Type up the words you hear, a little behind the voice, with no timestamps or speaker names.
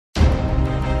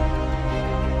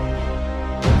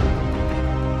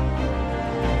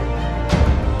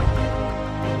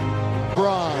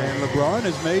LeBron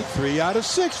has made 3 out of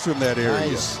 6 from that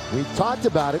area. Nice. We talked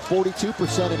about it, 42%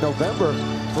 in November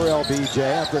for LBJ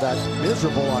after that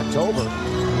miserable October.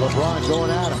 LeBron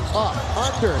going at him, up,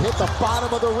 under, hit the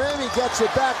bottom of the rim, he gets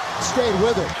it back, stayed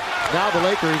with it. Now the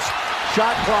Lakers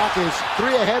shot clock is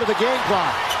 3 ahead of the game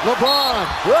clock. LeBron,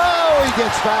 whoa, he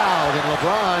gets fouled, and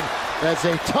LeBron as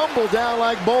they tumble down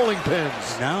like bowling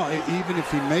pins. Now, even if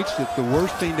he makes it, the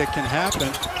worst thing that can happen.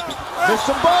 Missed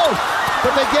them both,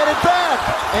 but they get it back,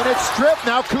 and it's stripped.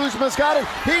 Now Kuzma's got it.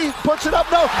 He puts it up.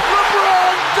 No,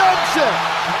 LeBron dunks it.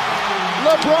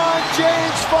 LeBron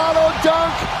James follow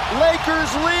dunk. Lakers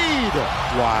lead.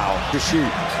 Wow. To shoot.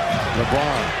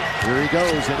 LeBron, here he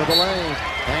goes into the lane.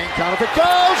 And count if it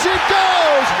goes, it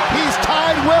goes. He's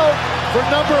tied Wilt for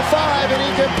number 5, and he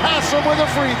can pass him with a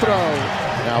free throw.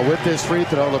 Now with this free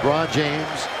throw, LeBron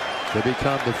James to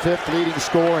become the 5th leading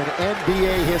scorer in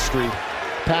NBA history,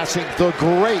 passing the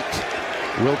great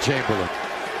Wilt Chamberlain.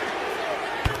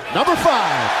 Number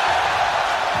 5.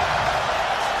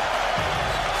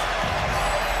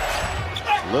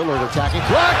 Lillard attacking,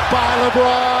 blocked by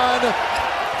LeBron.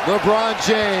 LeBron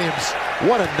James,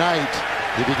 what a night.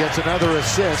 If he gets another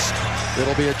assist,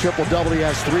 it'll be a triple-double. He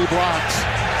has 3 blocks.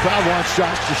 Crowd wants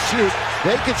Josh to shoot.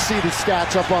 They can see the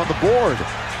stats up on the board.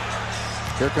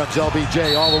 Here comes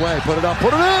LBJ all the way. Put it up,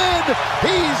 put it in!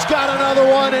 He's got another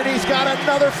one, and he's got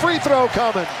another free throw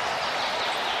coming.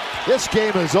 This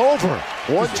game is over.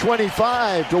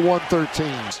 125 to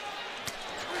 113.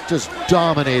 Just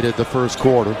dominated the first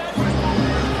quarter.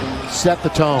 Set the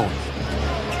tone,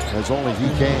 as only he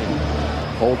can.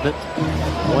 Holding it,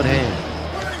 one hand.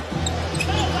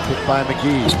 Kick by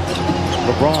McGee.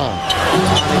 LeBron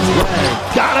on his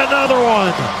way. Got another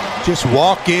one. Just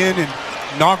walk in and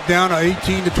knock down an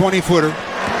 18 to 20 footer.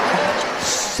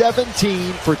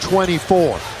 17 for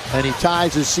 24, and he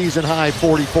ties his season high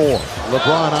 44.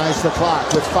 LeBron eyes the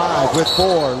clock with 5, with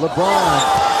 4. LeBron,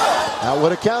 that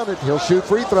would have counted. He'll shoot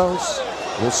free throws.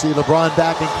 We'll see LeBron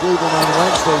back in Cleveland on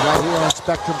Wednesday right here on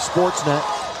Spectrum Sportsnet.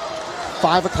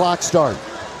 5 o'clock start.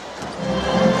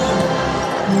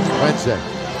 Wednesday.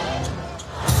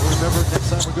 We'll remember next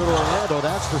time we go to Orlando,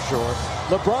 that's for sure.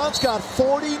 LeBron's got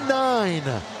 49.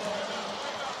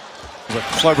 A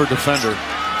clever defender.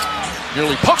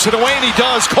 Nearly pokes it away, and he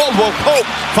does. Caldwell Pope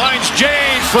finds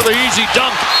James for the easy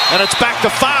dunk, and it's back to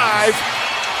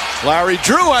 5. Larry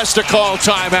Drew has to call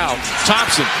timeout.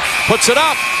 Thompson puts it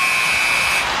up.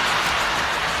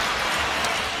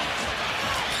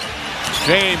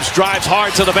 James drives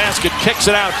hard to the basket, kicks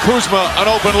it out. Kuzma, an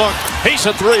open look. He's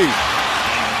a 3.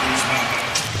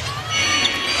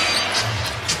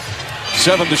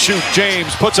 7 to shoot.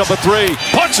 James puts up a 3.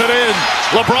 Puts it in.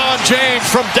 LeBron James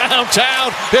from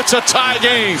downtown. It's a tie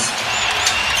game.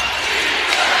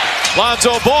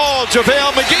 Lonzo Ball,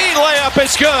 JaVale McGee layup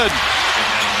is good.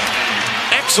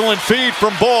 Excellent feed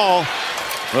from Ball.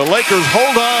 The Lakers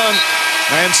hold on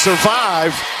and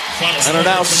survive, and are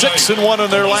now 6-1 in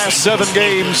their last 7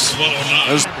 games.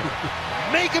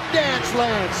 Make him dance,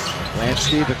 Lance. Lance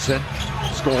Stevenson.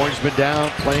 Scoring's been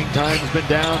down. Playing time's been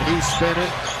down. He's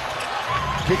spinning.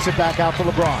 Kicks it back out to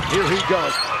LeBron. Here he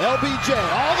goes. LBJ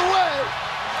all the way.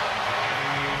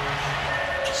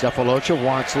 Cephalosha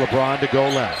wants LeBron to go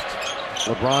left.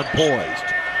 LeBron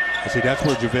poised. See, that's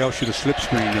where JaVale should have slip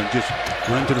screened and just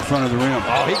run to the front of the rim.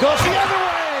 Oh, he goes the other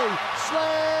way.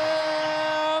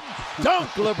 Slam! Dunk,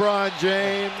 LeBron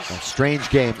James. A strange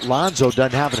game. Lonzo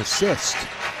doesn't have an assist.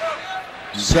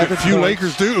 7 few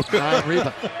Lakers do. 9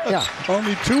 rebounds. Yeah.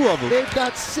 Only 2 of them. They've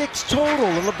got 6 total,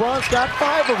 and LeBron's got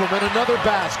 5 of them and another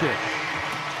basket.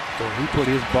 So he put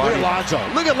his body. Look at Lonzo.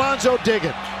 Look at Lonzo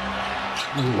digging.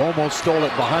 Ooh, almost stole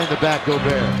it behind the back,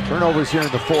 Gobert. Turnovers here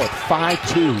in the 4th.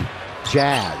 5-2.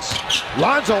 Jazz.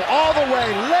 Lonzo all the way,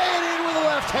 laying in with the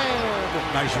left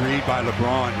hand. Nice read by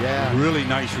LeBron. Yeah. Really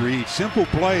nice read. Simple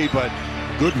play, but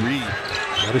good read.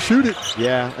 Gotta shoot it.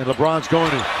 Yeah, and LeBron's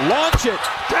going to launch it.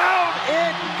 Down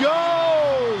it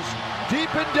goes.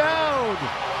 Deep and down.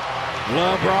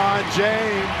 LeBron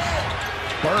James.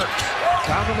 Burks.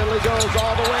 Down the middle he goes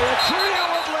all the way. A trio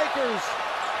of Lakers.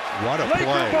 What a Laker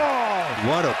play. ball.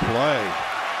 What a play.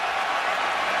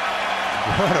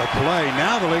 What a play.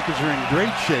 Now the Lakers are in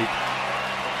great shape.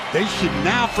 They should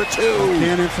now for 2.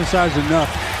 Can't emphasize enough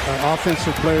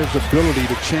offensive players' ability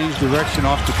to change direction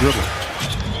off the dribble.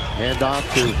 Hand off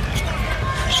to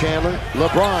Chandler.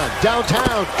 LeBron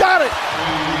downtown. Got it.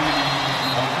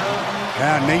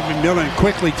 Yeah, Nate McMillan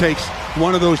quickly takes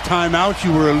one of those timeouts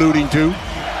you were alluding to.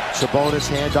 Sabonis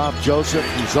handoff. Joseph,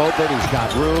 he's open, he's got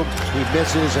room, he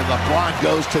misses, and LeBron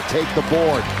goes to take the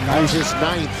board. Nice, his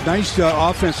ninth. Nice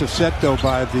offensive set, though,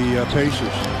 by the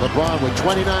Pacers. LeBron with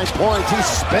 29 points. He's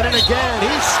spinning again.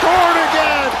 He scored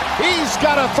again. He's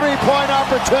got a three-point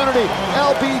opportunity.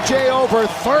 LBJ over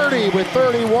 30 with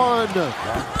 31.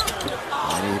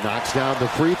 And he knocks down the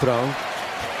free throw.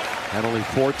 And only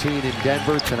 14 in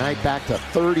Denver tonight, back to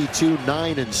 32,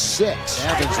 9, and 6.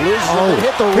 Evans loses it,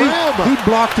 hit the rim. He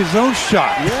blocked his own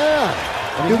shot. Yeah.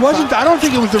 It wasn't. I don't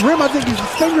think it was the rim. I think his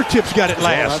fingertips got it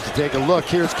last. We'll have to take a look.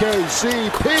 Here's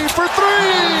KCP for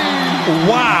three.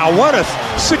 Wow, what a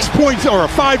 6 points or a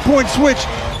 5-point switch.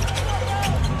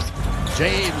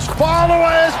 James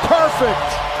follow-away is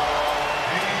perfect.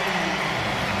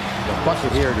 The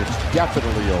bucket here is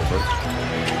definitely over.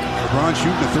 LeBron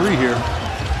shooting a three here.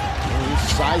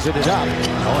 He's sizing it up.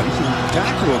 Oh, he's in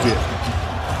attack a little bit.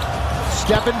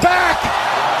 Stepping back.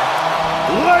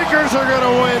 Lakers are going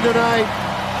to win tonight.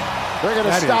 They're going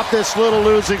to stop this little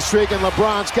losing streak, and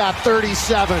LeBron's got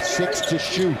 37. 6 to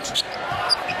shoot.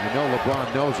 You know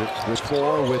LeBron knows it. With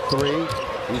 4, with 3.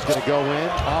 He's going to go in,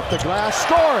 off the glass,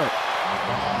 score it.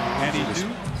 And he do.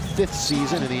 5th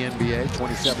season in the NBA,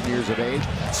 27 years of age.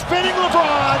 Spinning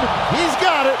LeBron, he's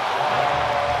got it.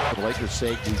 The Lakers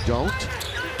say we don't.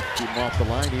 Keep him off the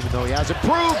line, even though he hasn't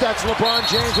proved. That's LeBron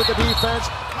James with the defense.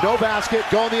 No basket,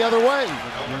 going the other way.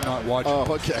 You're not watching. Oh,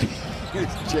 okay.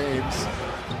 James.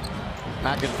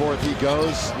 Back and forth he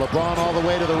goes. LeBron all the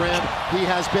way to the rim. He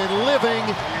has been living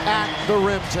at the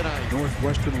rim tonight.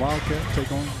 Northwestern Wildcats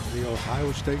take on the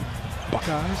Ohio State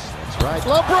Buckeyes. That's right.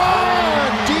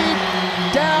 LeBron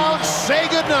deep down. Say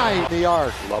goodnight. The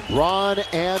arc. LeBron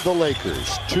and the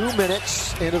Lakers. 2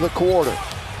 minutes into the quarter.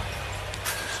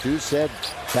 Stu said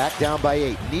back down by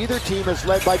 8. Neither team has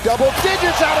led by double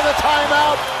digits out of the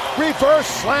timeout. Reverse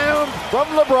slam from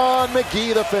LeBron.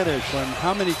 McGee the finish. And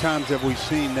how many times have we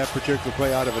seen that particular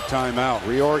play out of a timeout?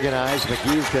 Reorganize.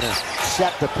 McGee's going to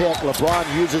set the pick. LeBron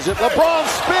uses it. LeBron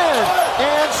spin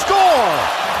and score.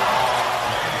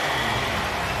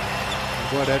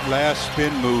 Boy, that last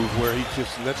spin move where he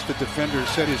just lets the defender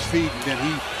set his feet and then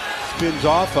he spins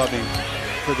off of him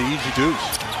for the easy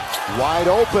deuce. Wide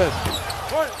open.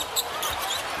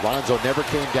 Lonzo never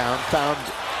came down. Found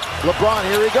LeBron.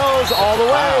 Here he goes all the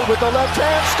way with the left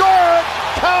hand. Score it.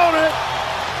 Count it.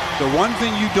 The one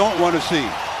thing you don't want to see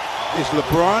is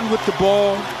LeBron with the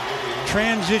ball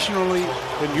transitionally,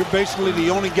 and you're basically the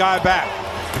only guy back.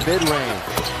 Mid-range.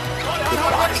 Good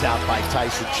box out by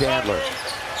Tyson Chandler.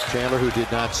 Chandler, who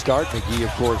did not start. McGee,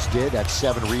 of course, did. That's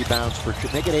 7 rebounds for,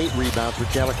 make it 8 rebounds for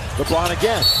Chandler. LeBron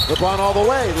again. LeBron all the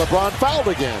way. LeBron fouled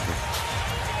again.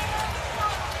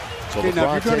 So okay,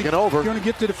 now if you're taking over. If you're going to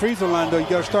get to the free throw line, though, you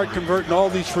got to start converting all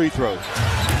these free throws.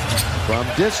 From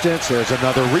distance, there's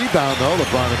another rebound, though.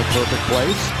 LeBron in the perfect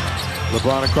place.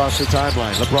 LeBron across the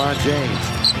timeline. LeBron James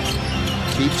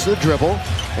keeps the dribble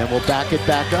and will back it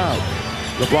back out.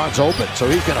 LeBron's open, so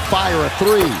he's going to fire a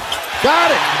 3.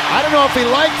 Got it! I don't know if he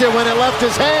liked it when it left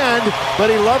his hand, but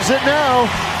he loves it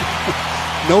now.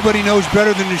 Nobody knows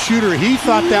better than the shooter. He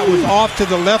thought that was off to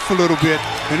the left a little bit,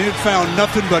 and it found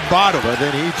nothing but bottom. But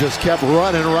then he just kept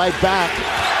running right back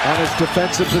on his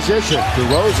defensive position.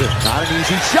 DeRozan, not an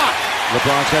easy shot.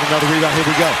 LeBron's got another rebound. Here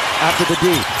we go. After the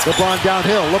D. LeBron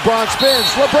downhill. LeBron spins.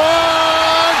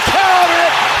 LeBron! Count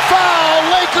it! Foul!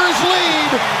 Lakers lead!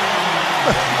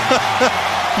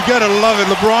 You got to love it.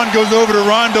 LeBron goes over to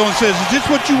Rondo and says, is this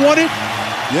what you wanted?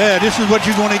 Yeah, this is what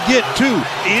you're going to get, too.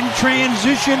 In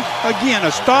transition, again,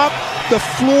 a stop. The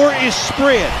floor is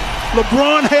spread.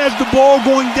 LeBron has the ball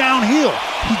going downhill.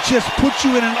 He just puts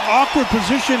you in an awkward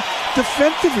position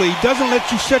defensively. He doesn't let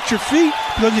you set your feet,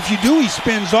 because if you do, he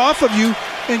spins off of you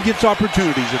and gets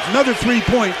opportunities. It's another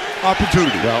 3-point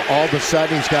opportunity. Well, all of a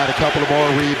sudden, he's got a couple of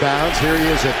more rebounds. Here he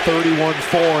is at 31,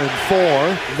 4, and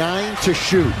 4. 9 to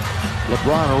shoot.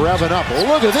 LeBron revving up.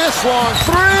 Look at this long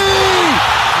 3!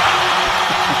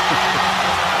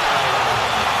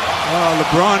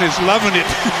 LeBron is loving it.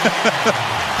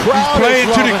 He's playing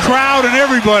to the crowd and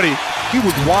everybody. He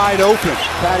was wide open.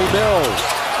 Patty Mills.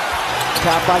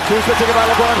 Tap by Kuzma, taken by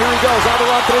LeBron. Here he goes. On the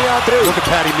run, 3-on-3. Look at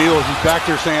Patty Mills. He's back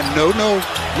there saying, no, no.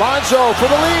 Lonzo for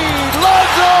the lead.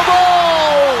 Lonzo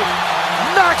ball!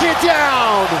 Knock it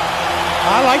down!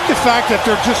 I like the fact that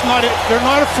they're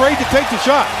not afraid to take the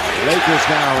shot. Lakers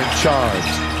now in charge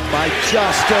by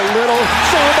just a little.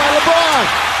 Stolen by LeBron.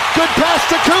 Good pass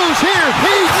to Kuz. Here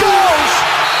he goes.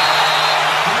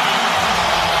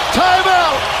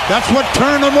 Timeout. That's what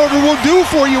turning them over will do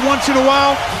for you once in a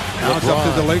while. Now it's up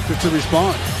to the Lakers to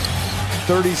respond.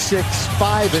 36,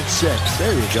 5 and 6.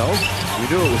 There you go. You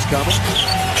knew it was coming.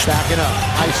 Backing up,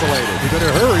 isolated. You better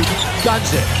hurry.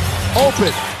 Guns it. Open.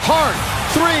 Hart.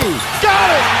 3. Got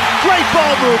it. Great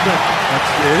ball movement.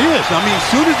 It is. I mean, as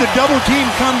soon as the double team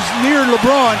comes near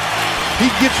LeBron, he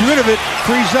gets rid of it,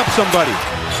 frees up somebody.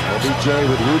 LBJ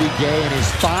with Rudy Gay and his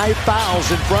 5 fouls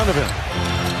in front of him.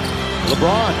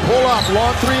 LeBron, pull up,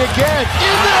 long 3 again.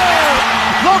 In there!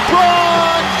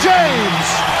 LeBron James!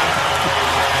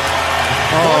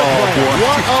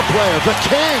 What a player. The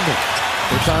king.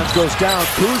 Bertans goes down.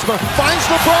 Kuzma finds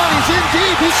LeBron. He's in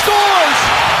deep. He scores!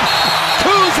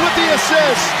 Kuz with the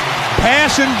assist.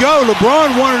 Pass and go.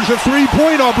 LeBron wanted a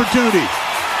three-point opportunity.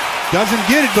 Doesn't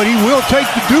get it, but he will take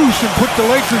the deuce and put the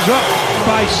Lakers up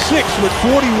by 6 with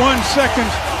 41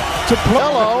 seconds to play.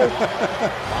 Hello.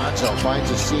 Lonzo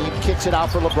finds a seam, kicks it out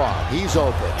for LeBron. He's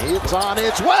open. It's on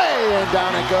its way, and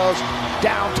down it goes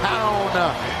downtown.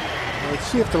 Let's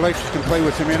see if the Lakers can play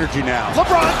with some energy now.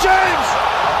 LeBron James!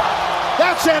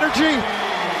 That's energy.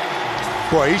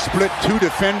 Boy, he split 2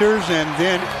 defenders and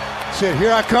then said,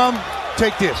 here I come,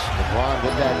 take this. LeBron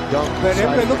with that dunk. But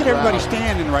look at everybody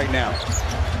standing right now.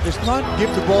 It's not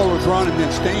give the ball to LeBron and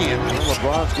then stand.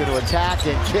 LeBron's going to attack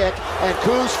and kick, and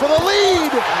Kuz for the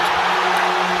lead.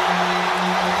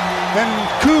 And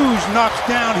Kuz knocks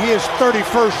down his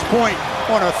 31st point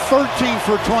on a 13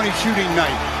 for 20 shooting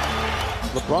night.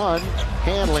 LeBron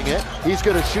handling it. He's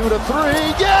going to shoot a 3.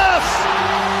 Yes!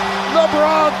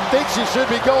 LeBron thinks he should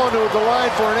be going to the line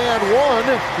for an and one.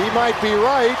 He might be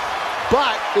right,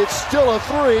 but it's still a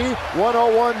 3.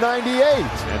 101-98.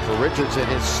 And for Richardson,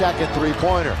 his second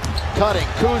three-pointer. Cutting,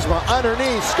 Kuzma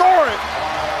underneath, score it!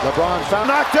 LeBron found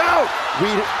knocked out.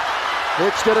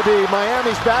 It's going to be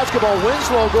Miami's basketball.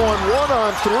 Winslow going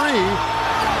 1-on-3.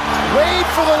 Wade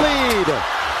for the lead.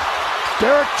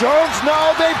 Derek Jones,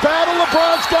 no, they battle.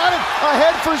 LeBron's got it.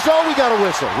 Ahead for Zoe. We got a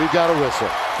whistle. We've got a whistle.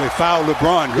 They fouled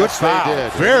LeBron. Good foul. They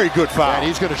did. Very good foul. And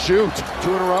he's going to shoot.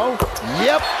 2 in a row.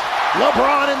 Yep.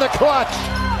 LeBron in the clutch.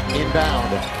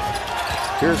 Inbound.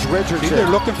 Here's Richardson. They're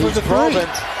looking for the 3.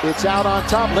 It's out on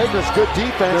top. Lakers, good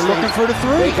defense. They're looking for the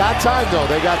 3. They got time, though.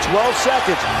 They got 12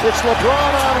 seconds. It's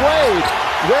LeBron on Wade.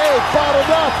 Wade bottled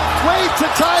up. Wade to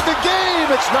tie the game.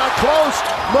 It's not close.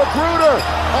 Magruder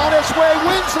on his way.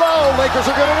 Winslow. Lakers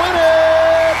are going to win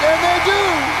it. And they do.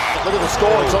 Look at the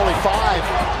score. It's only 5.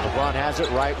 LeBron has it.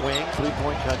 Right wing.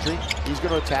 3-point country. He's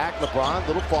going to attack. LeBron.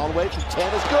 Little fall away from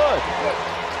 10 is good.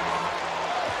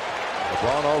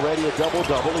 LeBron already a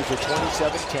double-double. He's at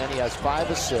 27-10. He has 5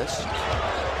 assists.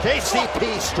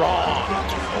 KCP strong.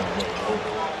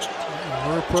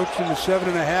 We're approaching the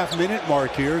 7.5-minute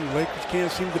mark here, and the Lakers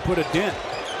can't seem to put a dent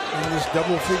in this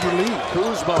double-figure lead.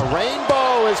 Kuzma,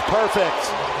 rainbow is perfect.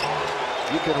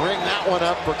 You can ring that one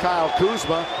up for Kyle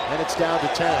Kuzma, and it's down to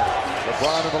 10.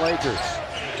 LeBron and the Lakers.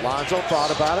 Lonzo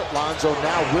thought about it. Lonzo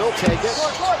now will take it.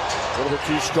 A little bit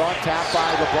too strong. Tap by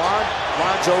LeBron.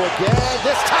 Lonzo again.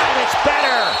 This time it's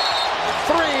better.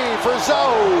 3 for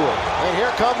Zoe. And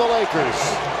here come the Lakers.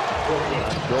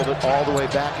 Build it all the way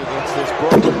back against this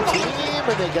Brooklyn team,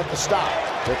 and they get the stop.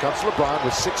 Here comes LeBron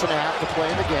with 6.5 to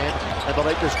play in the game, and the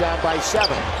Lakers down by 7.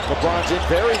 LeBron's in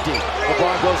very deep.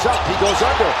 LeBron goes up. He goes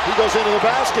under. He goes into the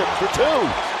basket for 2.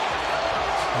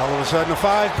 All of a sudden, a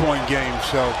 5-point game.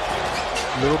 So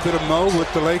a little bit of Mo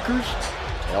with the Lakers.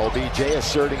 LBJ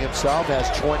asserting himself, has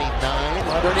 29.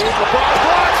 Underneath, LeBron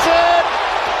blocks it!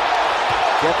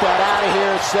 Get that out of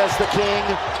here, says the king.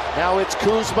 Now it's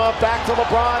Kuzma, back to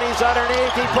LeBron. He's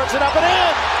underneath, he puts it up and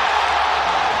in!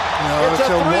 No, it's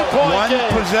a 3-point game.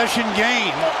 One-possession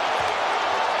game.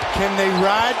 Can they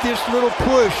ride this little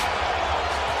push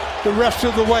the rest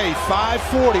of the way?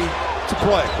 5:40 to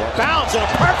play. Bounce and a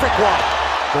perfect one.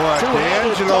 Boy,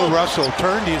 D'Angelo Russell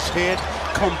turned his head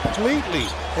completely,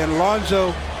 and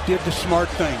Lonzo did the smart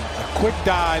thing. A quick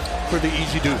dive for the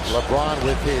easy deuce. LeBron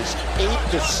with his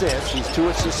 8th assist. He's 2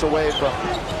 assists away from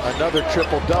another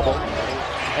triple-double.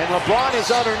 And LeBron is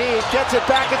underneath, gets it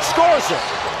back and scores it.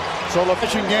 So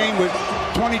LeBron game with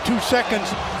 22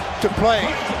 seconds to play.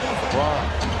 LeBron,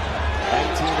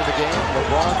 19 in the game.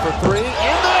 LeBron for 3. In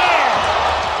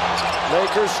there!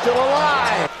 Lakers still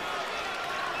alive.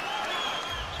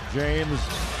 James,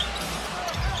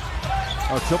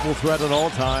 a triple threat at all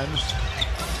times.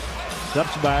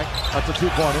 Steps back. That's a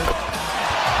 2-pointer.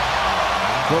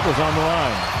 Foot was on the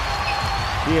line.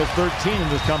 He has 13 in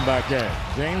this comeback game.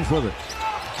 James with it.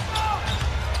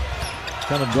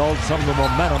 Kind of dulled some of the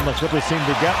momentum the Clippers seem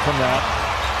to get from that.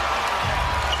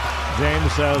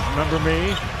 James says, remember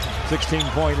me?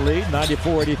 16-point lead,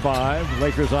 94-85.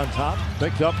 Lakers on top.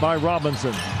 Picked up by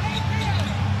Robinson.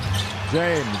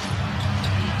 James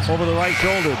over the right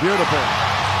shoulder. Beautiful.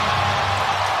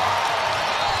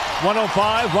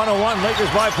 105-101, Lakers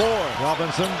by 4.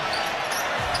 Robinson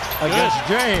against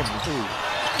James.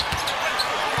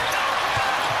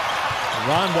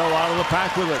 Rondo out of the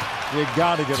pack with it. You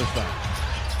got to get a stop.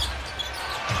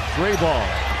 3 ball.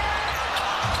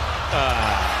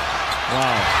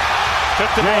 Wow.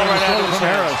 Took the ball right out of his hands.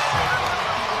 Harris.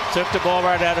 Took the ball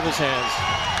right out of his hands.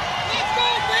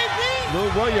 Lou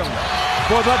Williams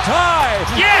for the tie.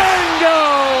 Yes! Bingo!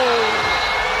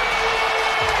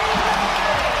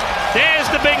 There's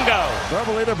the bingo.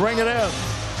 Beverly to bring it in.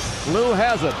 Lou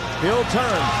has it. He'll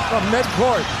turn from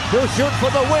midcourt. He'll shoot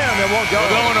for the win. It won't go.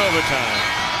 We're going overtime.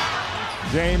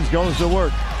 James goes to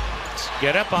work.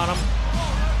 Get up on him.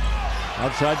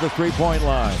 Outside the three-point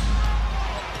line.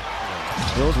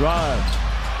 He'll drive.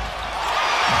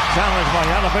 Challenge by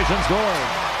Yannovic and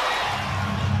scores.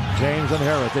 James and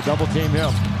Harris, they double team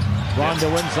him.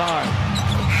 Rondo inside.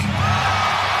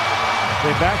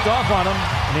 They backed off on him,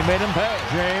 and he made him pay.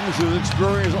 James, who's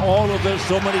experienced all of this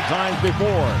so many times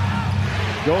before,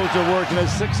 goes to work in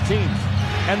his 16th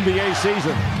NBA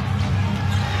season.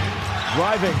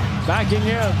 Driving, backing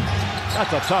in.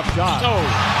 That's a tough shot. Oh.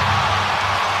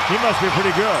 He must be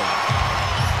pretty good.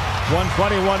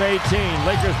 120-118,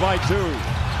 Lakers by 2.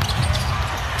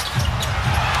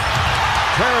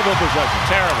 Terrible possession.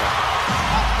 Terrible.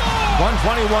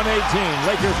 120-118,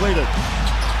 Lakers lead it.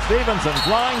 Stevenson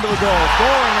flying to the goal,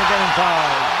 scoring again in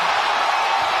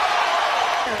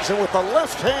 5. And with the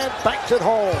left hand, banked it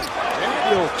home.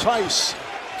 Daniel Tice,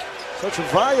 such a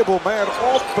valuable man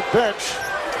off the bench.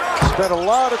 Spent a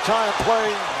lot of time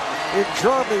playing in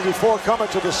Germany before coming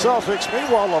to the Celtics.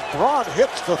 Meanwhile, LeBron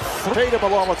hits the Tatum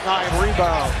along with 9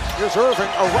 rebounds. Here's Irving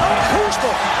around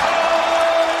Kuzma.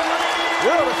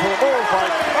 Beautiful move by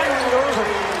Kyrie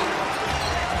Irving.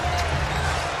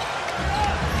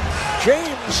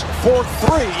 James for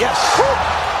 3. Yes.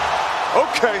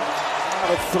 Okay.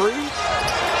 Out of 3.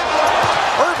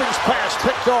 Irving's pass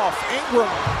picked off. Ingram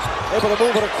able to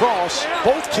move it across.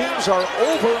 Both teams are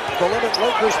over the limit.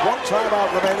 Lakers 1 timeout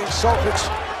remaining. Celtics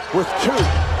with 2.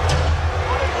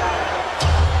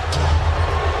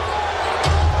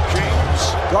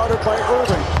 James guarded by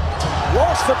Irving.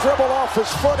 Lost the dribble off his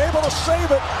foot. Able to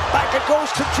save it. Back it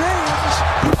goes to James.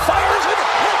 He fires it.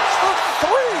 Hits the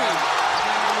 3.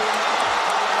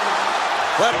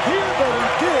 That appeared that he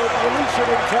did release it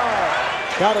in time.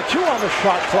 Got a 2 on the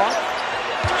shot clock.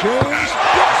 James,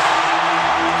 yes!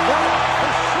 That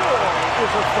for sure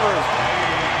is a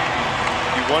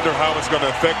 3. You wonder how it's going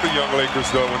to affect the young Lakers,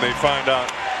 though, when they find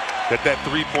out that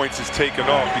 3 points is taken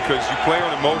off, because you play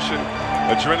on emotion,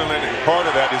 adrenaline, and part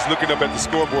of that is looking up at the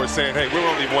scoreboard saying, hey, we're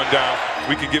only 1 down.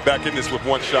 We can get back in this with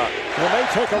 1 shot. When they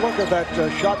take a look at that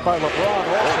shot by LeBron,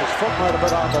 also his foot might have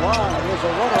been on the line. Here's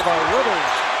a runner by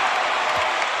Rivers.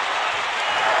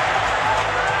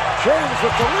 James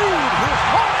with the lead. Here's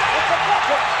Hart with the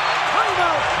bucket.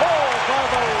 Timeout called by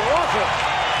the Rockets.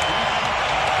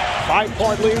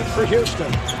 5-point lead for Houston.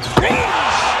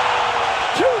 James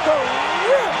to the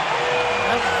rim.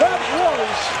 And that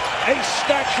was a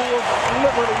Statue of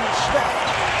Liberty step.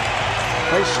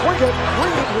 They swing it.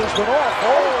 Green, who's been off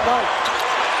all night.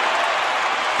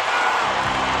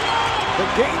 The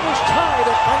game is tied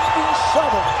at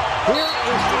 97. Here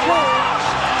is James,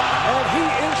 and he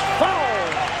is fouled.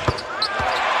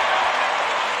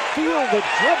 Feel the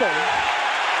dribble,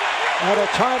 and a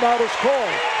timeout is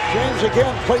called. James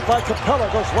again, played by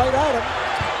Capella, goes right at him,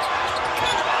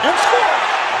 and scores!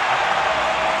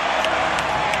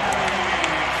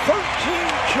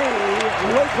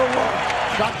 13-2, Laker run.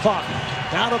 Shot clock,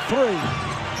 down to 3.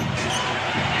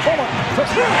 Bullock for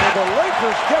 3, and the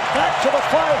Lakers get back to the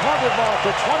 500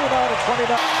 mark at 29-29.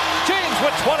 James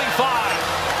with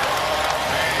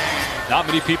 25. Not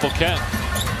many people can.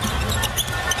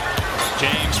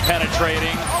 James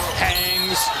penetrating,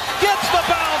 hangs, gets the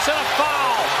bounce and a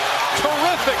foul.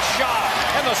 Terrific shot,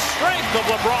 and the strength of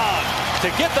LeBron to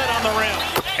get that on the rim.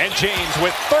 And James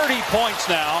with 30 points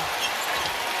now.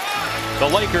 The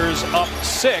Lakers up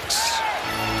 6,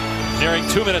 nearing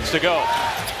 2 minutes to go.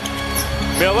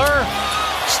 Miller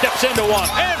steps into 1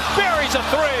 and buries a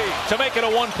 3 to make it a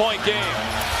 1-point game.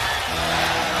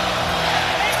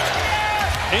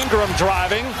 Ingram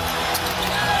driving.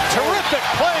 Terrific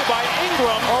play by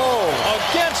Ingram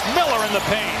against Miller in the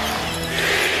paint.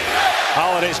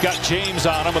 Holiday's got James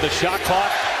on him with a shot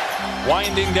clock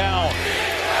winding down.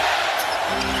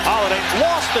 Holiday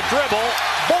lost the dribble.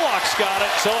 Bullock's got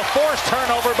it, so a forced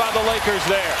turnover by the Lakers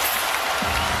there.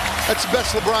 That's the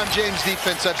best LeBron James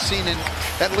defense I've seen in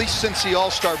at least since the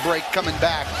All-Star break coming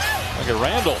back. Look at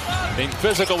Randall being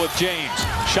physical with James.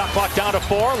 Shot clock down to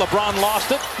 4. LeBron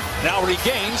lost it. Now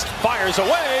regains, fires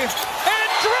away, and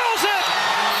drills it!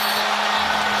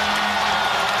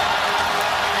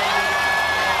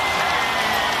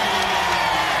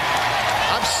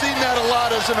 that a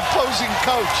lot as an opposing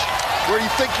coach, where you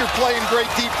think you're playing great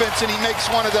defense and he makes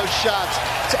one of those shots.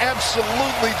 It's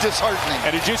absolutely disheartening.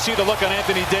 And did you see the look on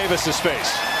Anthony Davis's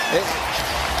face?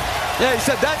 Yeah, he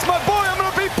said, "That's my boy. I'm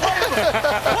going to be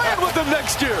playing with him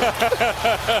next year."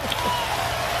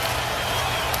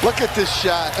 Look at this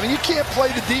shot. I mean, you can't play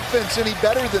the defense any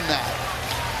better than that.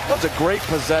 That was a great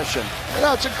possession.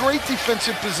 No, it's a great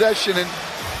defensive possession, and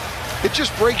it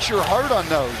just breaks your heart on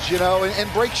those, you know,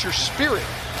 and breaks your spirit.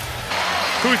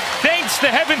 Who thanks the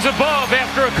heavens above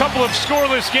after a couple of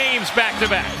scoreless games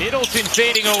back-to-back. Middleton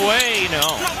fading away,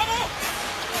 no.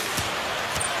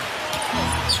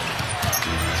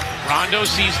 Rondo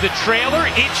sees the trailer,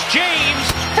 it's James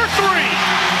for three.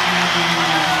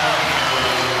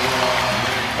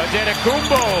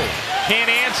 Adetokounmpo can't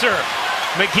answer.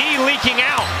 McGee leaking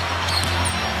out.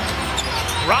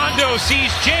 Rondo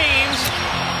sees James,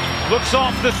 looks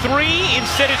off the three,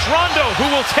 instead it's Rondo who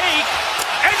will take,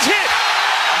 and hit!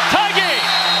 Tie game!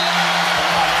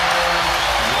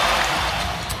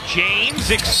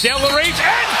 James accelerates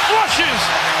and flushes,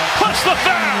 plus the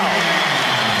foul!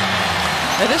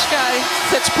 Now this guy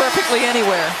fits perfectly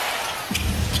anywhere.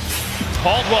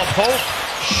 Caldwell Pope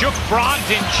shook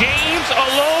Brogdon. James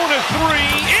alone, a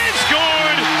three is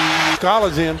good!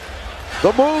 Scala's in.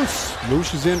 The Moose.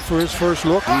 Moose is in for his first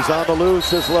look. He's on the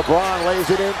loose as LeBron lays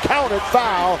it in. Counted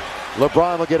foul.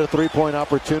 LeBron will get a three-point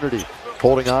opportunity.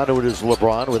 Holding on to it is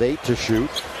LeBron with 8 to shoot.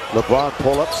 LeBron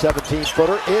pull-up,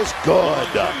 17-footer is good.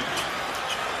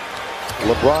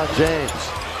 LeBron James.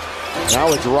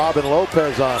 Now it's Robin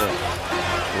Lopez on him.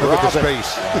 Look at the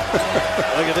space.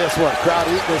 Look at this one. Crowd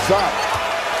eating this up.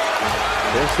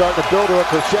 They're starting to build to a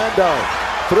crescendo.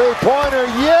 Three-pointer,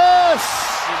 yes!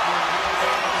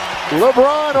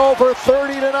 LeBron over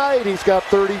 30 tonight. He's got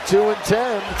 32 and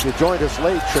 10. If you joined us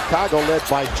late, Chicago led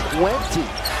by 20.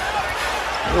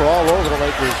 They were all over the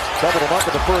Lakers. Doubled them up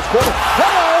in the first quarter.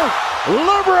 Hello!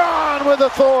 LeBron with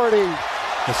authority.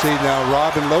 I see now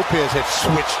Robin Lopez had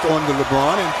switched on to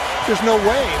LeBron, and there's no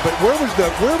way. But where was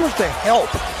the help?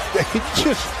 He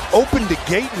just opened the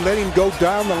gate and let him go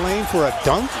down the lane for a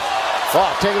dunk.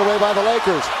 Oh, taken away by the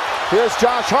Lakers. Here's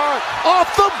Josh Hart.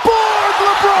 Off the board,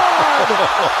 LeBron!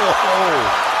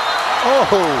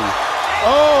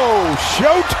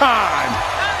 Showtime!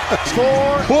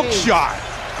 Book shot.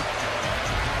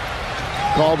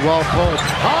 Caldwell Pope.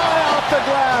 High off the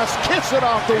glass. Kiss it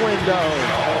off the window.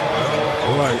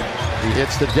 Boy. He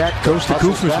hits the deck. Costa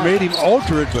Koufos made him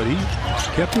alter it, but he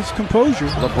kept his composure.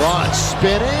 LeBron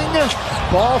spinning.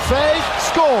 Ball fake.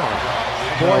 Score.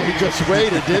 Boy, he just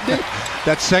waited, didn't he?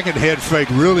 That second head fake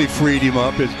really freed him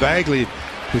up as Bagley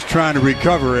was trying to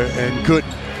recover it and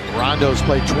couldn't. Rondo's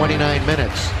played 29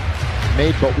 minutes.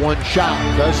 Made but one shot.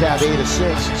 Does have 8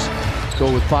 assists.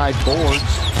 Go with 5 boards.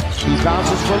 He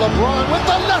bounces for LeBron with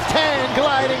the left hand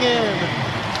gliding in.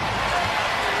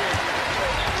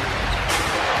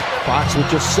 Fox with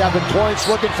just 7 points,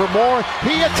 looking for more.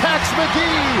 He attacks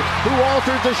McGee, who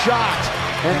altered the shot.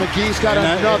 And McGee's got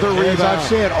another rebound. As I've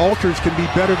said, alters can be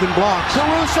better than blocks.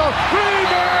 Caruso,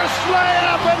 reverse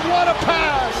layup, and what a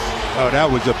pass! Oh, that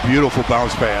was a beautiful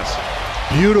bounce pass.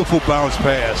 Beautiful bounce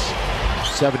pass.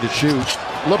 7 to shoot.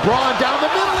 LeBron down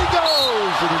the middle, he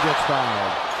goes, and he gets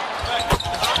fouled.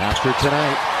 After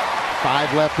tonight,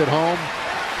 5 left at home,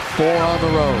 4 on the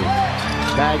road.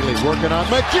 Bagley working on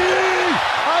McGee!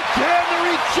 Again, the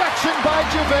rejection by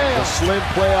JaVale. The slim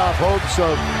playoff hopes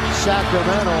of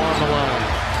Sacramento on the line.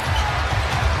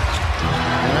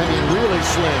 And I mean really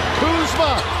slim.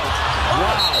 Kuzma!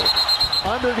 Wow.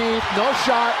 Underneath, no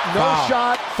shot,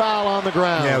 shot, foul on the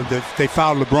ground. Yeah, they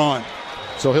fouled LeBron.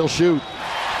 So he'll shoot.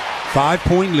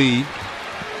 5-point lead,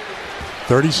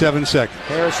 37 seconds.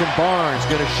 Harrison Barnes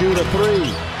gonna shoot a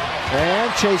 3.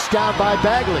 And chased down by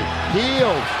Bagley.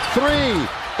 Healed, 3.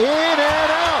 In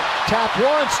and out. Tap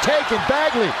once, taken.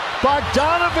 Bagley.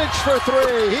 Bogdanovich for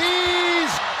 3.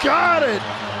 He's got it.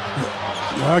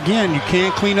 Well, again, you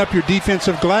can't clean up your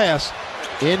defensive glass.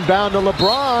 Inbound to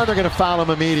LeBron. They're going to foul him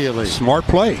immediately. Smart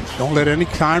play. Don't let any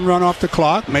time run off the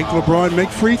clock. Make LeBron make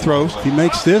free throws. If he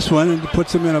makes this one and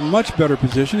puts him in a much better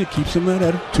position, it keeps him at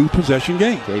a 2-possession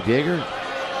game. Dave Yeager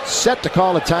set to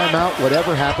call a timeout,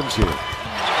 whatever happens here.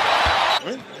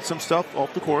 Some stuff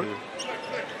off the court,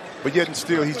 but yet and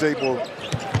still he's able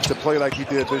to play like he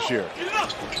did this year.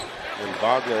 And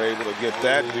Wagner able to get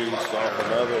that deuce off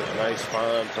another nice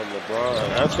find from LeBron.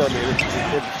 That's going to be an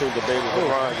interesting debate as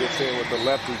LeBron gets in with the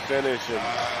lefty finish, and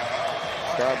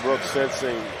Scott Brooks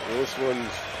sensing this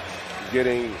one's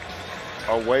getting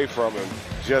away from him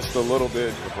just a little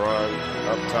bit. LeBron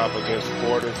up top against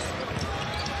Portis.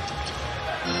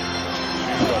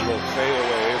 A little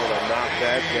fadeaway, able to knock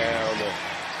that down.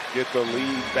 get the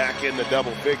lead back into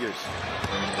double figures.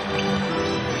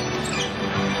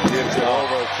 Gets it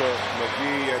over to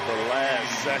McGee at the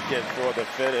last second for the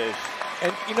finish.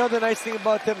 And you know the nice thing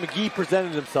about that, McGee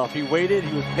presented himself. He waited,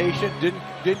 he was patient,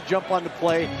 didn't jump on the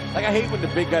play. Like, I hate when the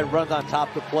big guy runs on top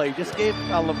of the play. He just gave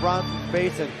LeBron some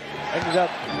space and ended up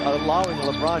allowing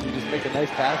LeBron to just make a nice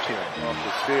pass here. Off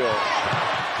the steal.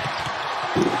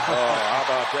 Oh, how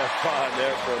about that find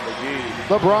there from McGee?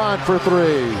 LeBron for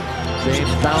three. James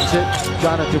bounce it.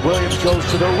 Jonathan Williams goes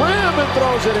to the rim and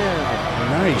throws it in.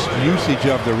 Nice usage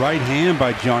of the right hand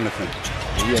by Jonathan.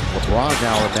 He and LeBron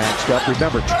now are matched up.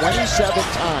 Remember, 27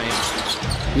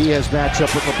 times he has matched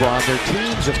up with LeBron. Their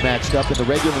teams have matched up in the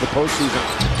regular and the postseason.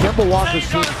 Kemba Walker's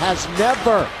team has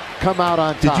never come out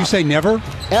on top. Did you say never?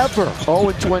 Ever.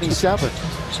 0-27.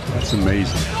 That's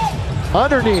amazing.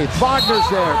 Underneath, Wagner's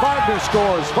there. Wagner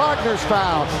scores. Wagner's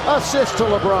foul. Assist to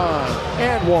LeBron.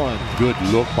 And one. Good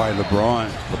look by LeBron.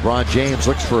 LeBron James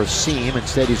looks for a seam.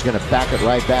 Instead, he's going to back it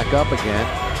right back up again.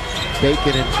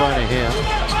 Bacon in front of him.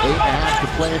 8.5 to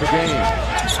play in the game.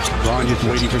 LeBron just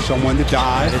waiting for someone to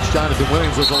dive. And it's Jonathan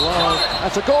Williams was alone.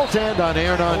 That's a goaltend on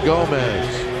Hernan Gomez.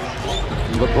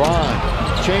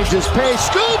 LeBron changes pace,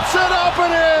 scoops it up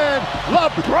and in.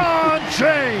 LeBron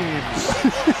James.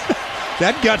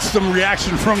 That got some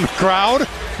reaction from the crowd.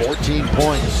 14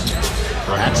 points.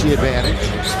 That's the advantage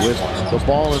with the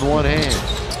ball in one hand.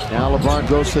 Now LeBron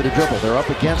goes to the dribble. They're up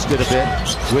against it a bit.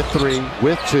 With three,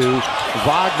 with two.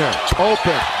 Wagner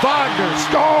open. Wagner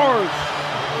scores.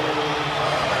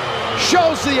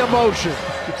 Shows the emotion.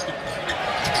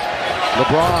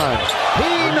 LeBron,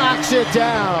 he knocks it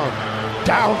down.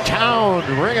 Downtown,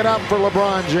 ring it up for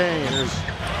LeBron James.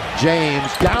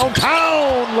 James,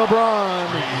 downtown, LeBron.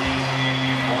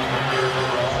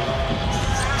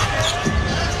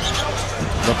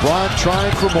 LeBron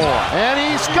trying for more, and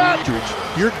he's got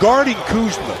it. You're guarding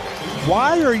Kuzma.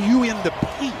 Why are you in the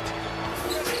paint?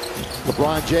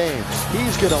 LeBron James,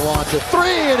 he's going to launch a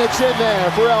three, and it's in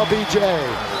there for LBJ.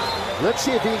 Let's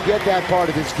see if he can get that part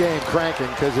of his game cranking,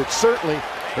 because it certainly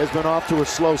has been off to a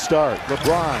slow start.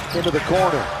 LeBron into the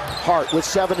corner. Hart with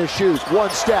 7 to shoot. One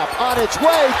step on its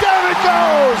way. There it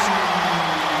goes!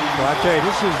 Well, I tell you,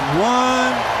 this is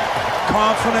one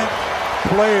confident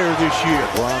player this year.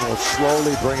 LeBron will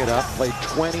slowly bring it up. Played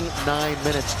 29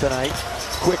 minutes tonight.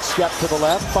 Quick step to the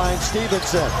left. Finds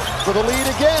Stevenson for the lead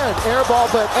again. Air ball,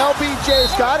 but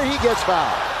LBJ's got it. He gets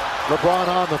fouled. LeBron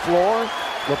on the floor.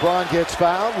 LeBron gets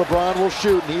fouled. LeBron will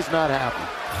shoot, and he's not happy.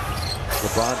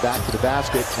 LeBron back to the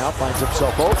basket. Now finds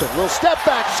himself open. Little step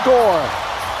back score.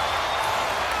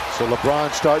 So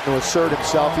LeBron starting to assert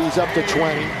himself. He's up to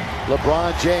 20.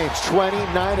 LeBron James,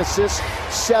 29 assists,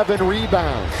 7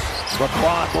 rebounds.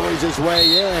 LeBron bullies his way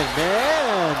in,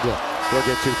 and he'll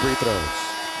get 2 free throws.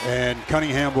 And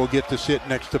Cunningham will get to sit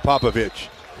next to Popovich.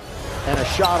 And a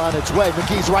shot on its way.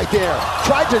 McGee's right there.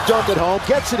 Tried to dunk it home.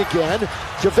 Gets it again.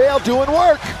 JaVale doing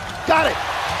work. Got it.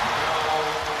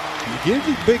 Give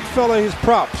the big fella his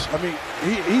props. I mean,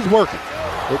 he's working.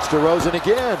 It's DeRozan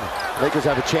again. Lakers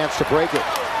have a chance to break it.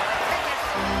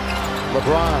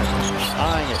 LeBron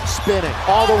eyeing it, spinning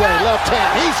all the way. Left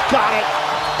hand. He's got it.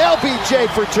 LBJ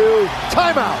for 2.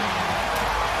 Timeout.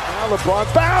 Now LeBron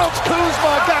bounce.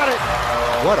 Kuzma got it.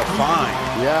 What a find.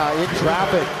 Yeah, in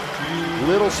traffic.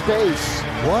 Little space.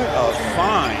 What a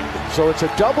find. So it's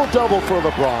a double-double for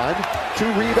LeBron. 2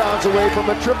 rebounds away from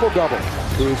a triple-double.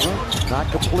 Kuzma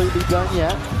not completely done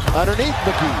yet. Underneath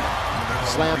McGee.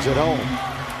 Slams it home.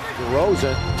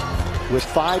 DeRozan with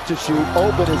 5 to shoot.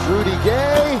 Open is Rudy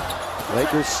Gay.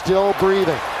 Lakers still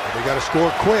breathing. They got to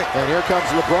score quick. And here comes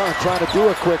LeBron trying to do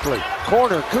it quickly.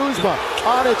 Corner, Kuzma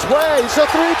on its way. It's a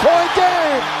 3-point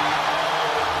game.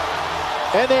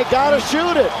 And they got to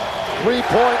shoot it.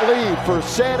 3-point lead for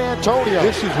San Antonio.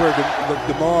 This is where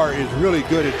DeMar is really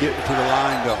good at getting to the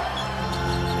line, though.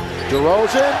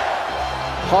 DeRozan.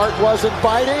 Hart wasn't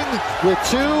biting. With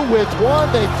 2, with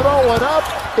 1, they throw one up.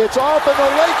 It's off, and the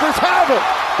Lakers have it.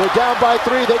 They're down by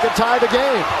 3. They can tie the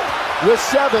game. With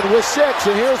 7, with 6,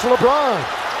 and here's LeBron.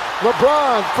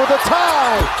 LeBron for the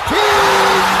tie.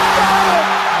 He's got it!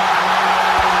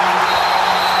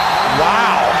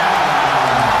 Wow.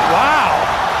 Wow.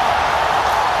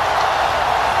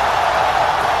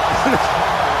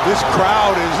 This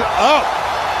crowd is up.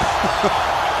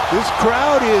 This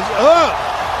crowd is up.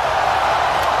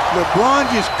 LeBron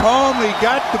just calmly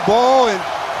got the ball and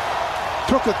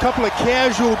took a couple of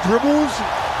casual dribbles,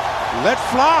 let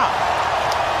fly.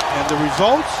 And the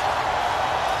results,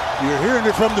 you're hearing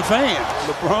it from the fans.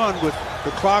 LeBron with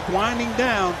the clock winding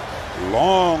down,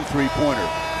 long 3-pointer.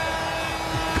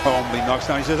 Calmly knocks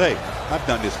down. He says, hey, I've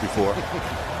done this before.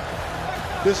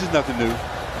 This is nothing new.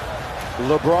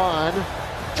 LeBron,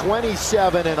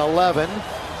 27 and 11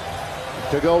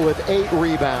 to go with 8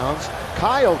 rebounds.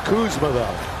 Kyle Kuzma,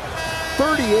 though,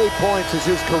 38 points is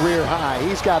his career high.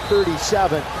 He's got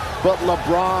 37, but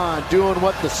LeBron doing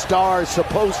what the star's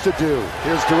supposed to do.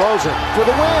 Here's DeRozan for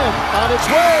the win. On its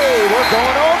way. We're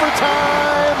going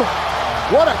overtime.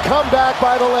 What a comeback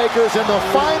by the Lakers in the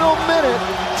final minute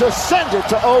to send it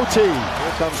to OT.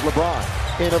 Here comes LeBron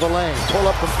into the lane. Pull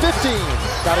up from 15.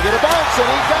 Got to get a bounce, and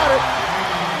he got it.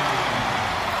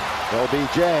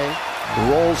 LBJ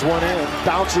rolls one in,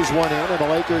 bounces one in, and the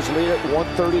Lakers lead it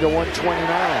 130 to 129.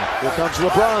 Here comes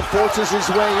LeBron, forces his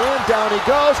way in, down he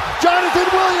goes. Jonathan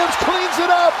Williams cleans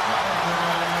it up.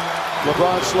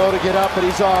 LeBron slow to get up, but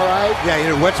he's all right. Yeah,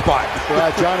 he hit a wet spot.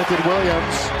 Jonathan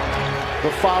Williams,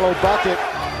 the follow bucket.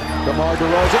 DeMar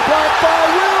DeRozan, blocked by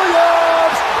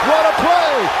Williams. What a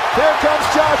play! Here comes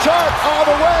Josh Hart all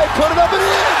the way, put it up and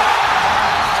in.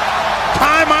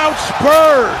 Timeout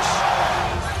Spurs.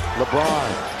 LeBron,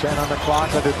 10 on the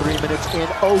clock, under 3 minutes in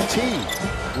OT.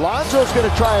 Lonzo's going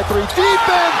to try a 3. Deep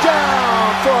and down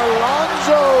for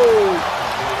Lonzo.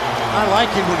 I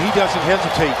like it when he doesn't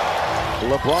hesitate.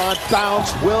 LeBron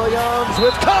bounced Williams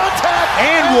with contact.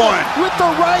 And one. With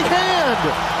the right hand.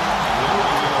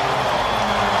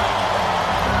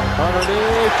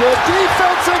 Underneath, good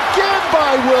defense again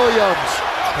by Williams.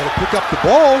 Got to pick up the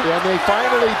ball. And they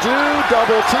finally do.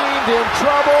 Double teamed, in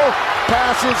trouble.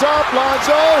 Passes up,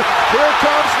 Lonzo. Here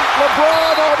comes